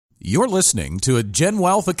You're listening to a Gen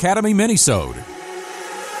Wealth Academy Minisode.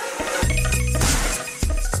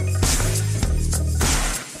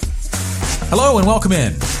 Hello and welcome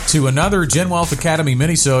in to another Gen Wealth Academy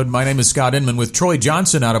Minisode. My name is Scott Inman with Troy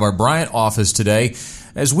Johnson out of our Bryant office today.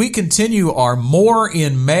 As we continue our More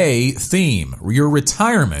in May theme, your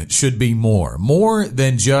retirement should be more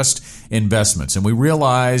than just investments. And we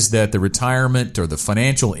realize that the retirement or the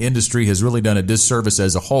financial industry has really done a disservice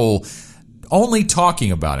as a whole, only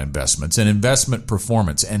talking about investments and investment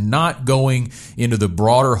performance and not going into the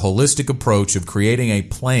broader holistic approach of creating a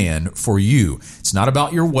plan for you. It's not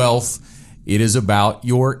about your wealth. It is about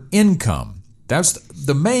your income. That's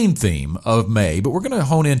the main theme of May, but we're going to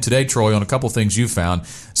hone in today, Troy, on a couple things you found.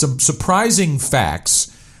 Some surprising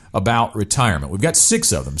facts about retirement. We've got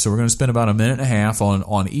 6 of them, so we're going to spend about a minute and a half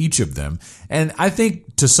on each of them. And I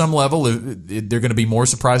think to some level, they're going to be more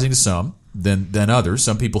surprising to some than others.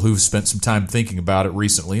 Some people who've spent some time thinking about it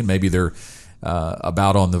recently, and maybe they're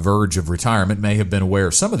about on the verge of retirement, may have been aware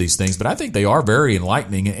of some of these things, but I think they are very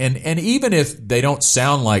enlightening. And even if they don't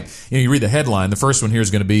sound like, you read the headline, the first one here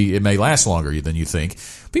is going to be, it may last longer than you think.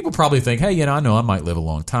 People probably think, hey, I know I might live a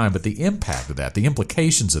long time, but the impact of that, the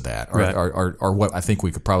implications of that are what I think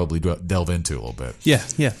we could probably delve into a little bit. Yeah,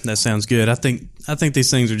 that sounds good. I think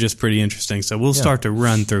these things are just pretty interesting. So we'll start to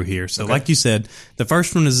run through here. So like you said, the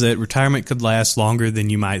first one is that retirement could last longer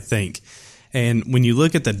than you might think. And when you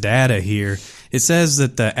look at the data here, it says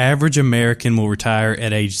that the average American will retire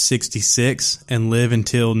at age 66 and live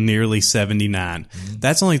until nearly 79. Mm-hmm.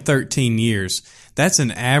 That's only 13 years. That's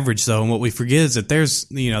an average, though, and what we forget is that there's,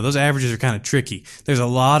 those averages are kind of tricky. There's a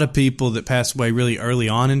lot of people that pass away really early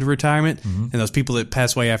on into retirement, and those people that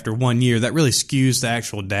pass away after 1 year, that really skews the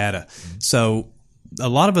actual data. So a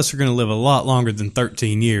lot of us are going to live a lot longer than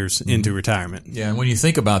 13 years into retirement. Yeah, and when you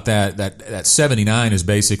think about that 79 is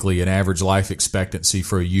basically an average life expectancy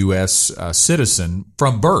for a U.S. Citizen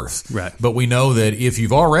from birth. Right. But we know that if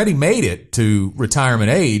you've already made it to retirement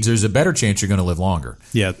age, there's a better chance you're going to live longer.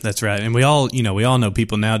 Yeah, that's right. And we all know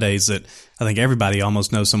people nowadays that I think everybody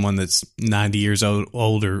almost knows someone that's 90 years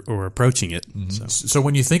old or approaching it. Mm-hmm. So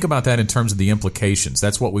when you think about that in terms of the implications,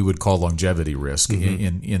 that's what we would call longevity risk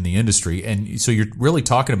in the industry. And so you're really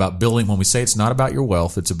talking about building, when we say it's not about your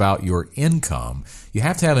wealth, it's about your income. You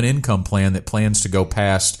have to have an income plan that plans to go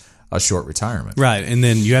past a short retirement. Right. And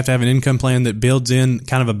then you have to have an income plan that builds in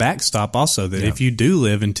kind of a backstop also, that if you do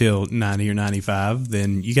live until 90 or 95,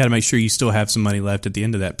 then you got to make sure you still have some money left at the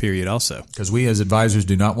end of that period also. Because we as advisors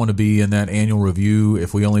do not want to be in that annual review.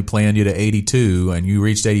 If we only planned you to 82 and you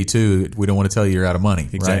reached 82, we don't want to tell you you're out of money.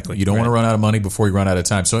 Exactly. Right? You don't want to run out of money before you run out of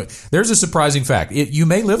time. So there's a surprising fact. You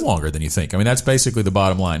may live longer than you think. I mean, that's basically the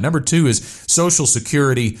bottom line. Number 2 is Social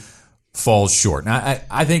Security falls short. Now,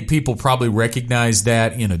 I think people probably recognize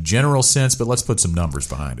that in a general sense, but let's put some numbers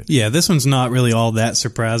behind it. Yeah, this one's not really all that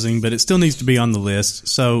surprising, but it still needs to be on the list.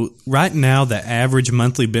 So right now, the average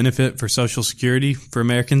monthly benefit for Social Security for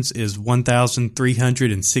Americans is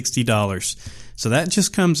 $1,360. So that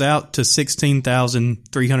just comes out to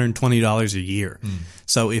 $16,320 a year.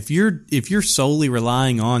 So if you're solely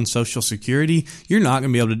relying on Social Security, you're not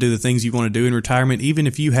going to be able to do the things you want to do in retirement, even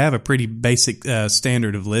if you have a pretty basic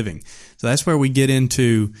standard of living. So that's where we get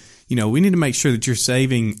into, we need to make sure that you're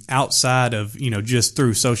saving outside of, just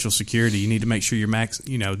through Social Security. You need to make sure you're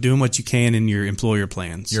doing what you can in your employer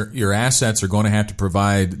plans. Your assets are going to have to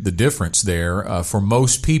provide the difference there for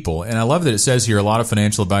most people. And I love that it says here a lot of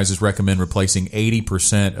financial advisors recommend replacing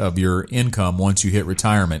 80% of your income once you hit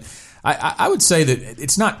retirement. I would say that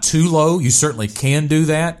it's not too low. You certainly can do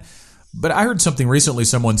that. But I heard something recently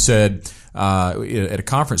someone said at a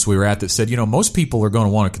conference we were at that said, most people are going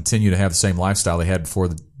to want to continue to have the same lifestyle they had before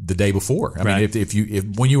the day before. I mean, if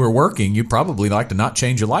when you were working, you'd probably like to not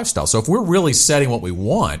change your lifestyle. So if we're really setting what we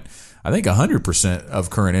want, I think 100% of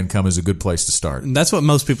current income is a good place to start. And that's what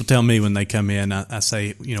most people tell me when they come in. I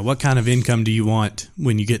say, what kind of income do you want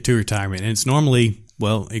when you get to retirement? And it's normally,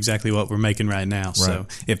 exactly what we're making right now. Right. So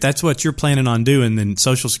if that's what you're planning on doing, then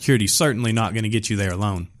Social Security is certainly not going to get you there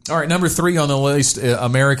alone. All right, number 3 on the list,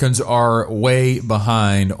 Americans are way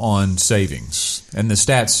behind on savings. And the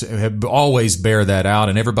stats have always bear that out,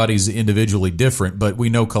 and everybody's individually different, but we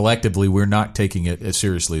know collectively we're not taking it as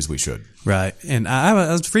seriously as we should. Right. And I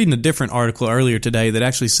was reading a different article earlier today that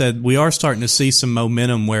actually said we are starting to see some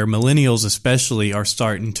momentum where millennials especially are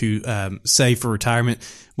starting to save for retirement,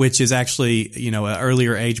 which is actually, an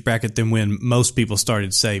earlier age bracket than when most people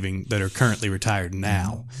started saving that are currently retired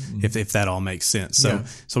now, if that all makes sense.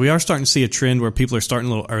 So we are starting to see a trend where people are starting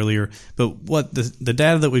a little earlier. But what the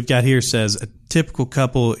data that we've got here says a typical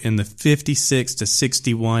couple in the 56 to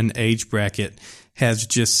 61 age bracket has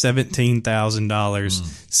just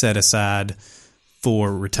 $17,000 set aside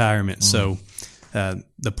for retirement. So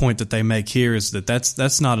the point that they make here is that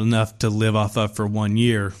that's not enough to live off of for 1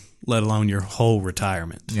 year, let alone your whole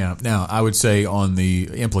retirement. Yeah. Now, I would say on the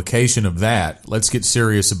implication of that, let's get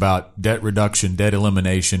serious about debt reduction, debt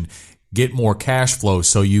elimination, get more cash flow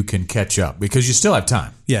so you can catch up, because you still have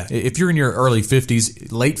time. Yeah. If you're in your early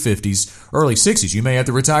 50s, late 50s, early 60s, you may have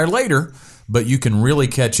to retire later, but you can really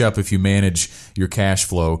catch up if you manage your cash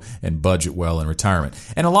flow and budget well in retirement.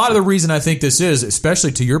 And a lot of the reason I think this is,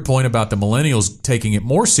 especially to your point about the millennials taking it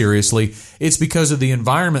more seriously, it's because of the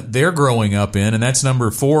environment they're growing up in, and that's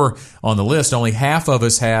number 4 on the list. Only half of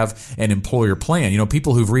us have an employer plan. You know,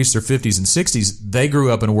 people who've reached their 50s and 60s, they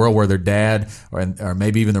grew up in a world where their dad or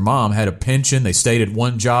maybe even their mom had a pension. They stayed at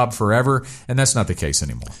one job forever, and that's not the case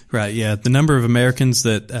anymore. Right, yeah. The number of Americans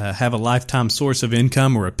that have a lifetime source of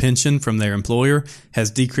income or a pension from their employer has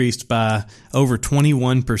decreased by over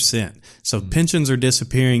 21%. So pensions are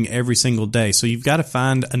disappearing every single day. So you've got to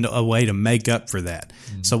find a way to make up for that.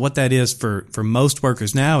 So what that is for most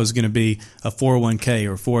workers now is going to be a 401k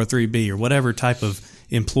or 403b or whatever type of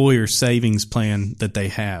employer savings plan that they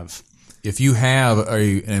have. If you have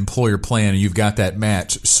an employer plan and you've got that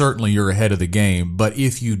match, certainly you're ahead of the game. But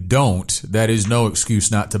if you don't, that is no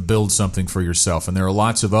excuse not to build something for yourself. And there are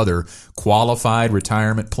lots of other qualified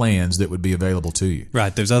retirement plans that would be available to you.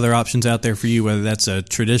 Right. There's other options out there for you, whether that's a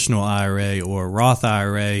traditional IRA or a Roth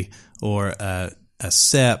IRA or a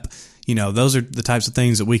SEP. You know, those are the types of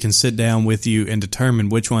things that we can sit down with you and determine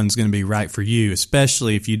which one's going to be right for you,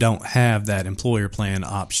 especially if you don't have that employer plan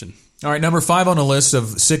option. All right, number 5 on the list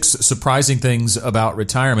of 6 surprising things about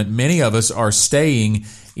retirement. Many of us are staying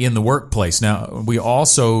in the workplace. Now, we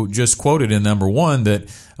also just quoted in number 1 that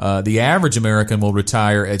the average American will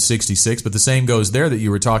retire at 66, but the same goes there that you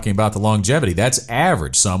were talking about the longevity. That's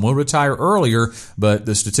average. Some will retire earlier, but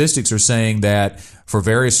the statistics are saying that for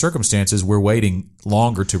various circumstances, we're waiting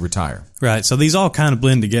longer to retire. Right. So these all kind of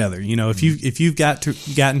blend together. You know, if you've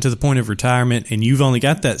gotten to the point of retirement and you've only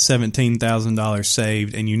got that $17,000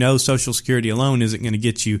 saved, and you know Social Security alone isn't going to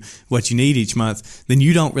get you what you need each month, then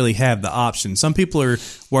you don't really have the option. Some people are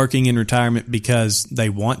working in retirement because they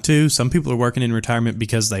want to. Some people are working in retirement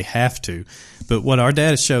because they have to. But what our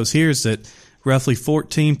data shows here is that roughly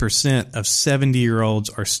 14% of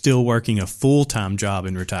 70-year-olds are still working a full-time job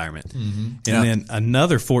in retirement. And then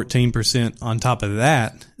another 14% on top of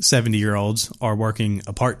that, 70-year-olds are working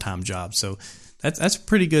a part-time job. So that's a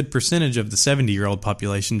pretty good percentage of the 70-year-old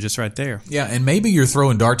population just right there. Yeah, and maybe you're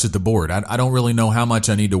throwing darts at the board. I don't really know how much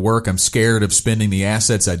I need to work. I'm scared of spending the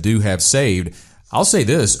assets I do have saved. I'll say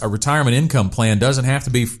this, a retirement income plan doesn't have to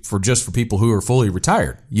be for people who are fully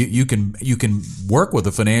retired. You can work with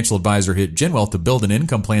a financial advisor here at GenWealth to build an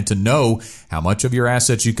income plan to know how much of your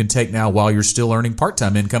assets you can take now while you're still earning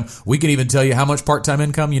part-time income. We can even tell you how much part-time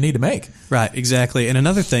income you need to make. Right, exactly. And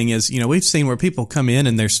another thing is, you know, we've seen where people come in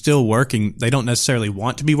and they're still working. They don't necessarily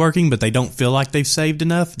want to be working, but they don't feel like they've saved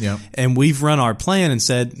enough. Yeah. And we've run our plan and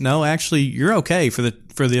said, no, actually, you're okay for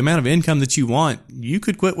the amount of income that you want. You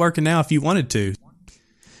could quit working now if you wanted to.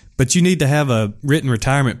 But you need to have a written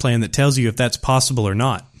retirement plan that tells you if that's possible or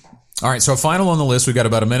not. All right, so final on the list, we've got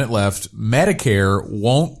about a minute left. Medicare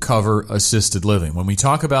won't cover assisted living. When we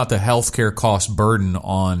talk about the healthcare cost burden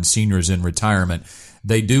on seniors in retirement,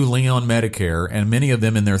 they do lean on Medicare, and many of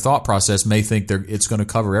them in their thought process may think it's going to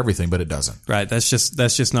cover everything, but it doesn't. Right. That's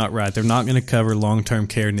just not right. They're not going to cover long-term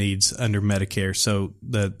care needs under Medicare. So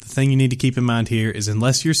the thing you need to keep in mind here is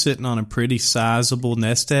unless you're sitting on a pretty sizable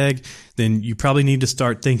nest egg, then you probably need to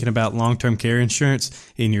start thinking about long-term care insurance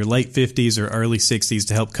in your late 50s or early 60s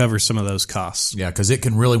to help cover some of those costs. Yeah, because it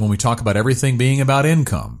can really, when we talk about everything being about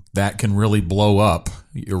income, that can really blow up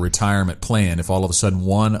your retirement plan if all of a sudden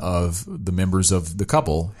one of the members of the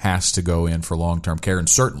couple has to go in for long-term care, and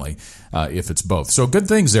certainly if it's both. So good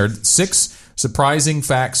things there. 6 surprising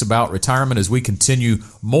facts about retirement as we continue.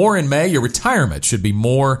 More in May. Your retirement should be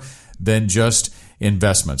more than just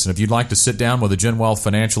investments. And if you'd like to sit down with a GenWealth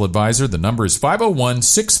financial advisor, the number is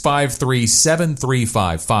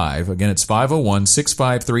 501-653-7355. Again, it's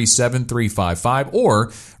 501-653-7355,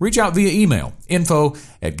 or reach out via email,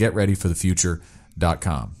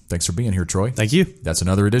 info@getreadyforthefuture.com. Thanks for being here, Troy. Thank you. That's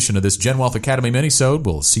another edition of this GenWealth Academy Minisode.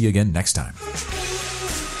 We'll see you again next time.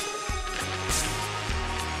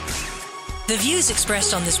 The views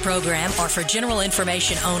expressed on this program are for general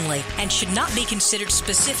information only and should not be considered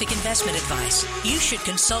specific investment advice. You should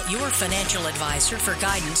consult your financial advisor for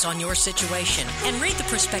guidance on your situation and read the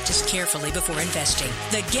prospectus carefully before investing.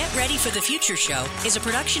 The Get Ready for the Future show is a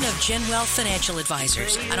production of Gen Wealth Financial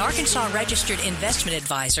Advisors, an Arkansas registered investment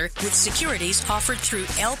advisor with securities offered through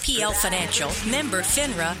LPL Financial, member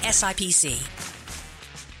FINRA SIPC.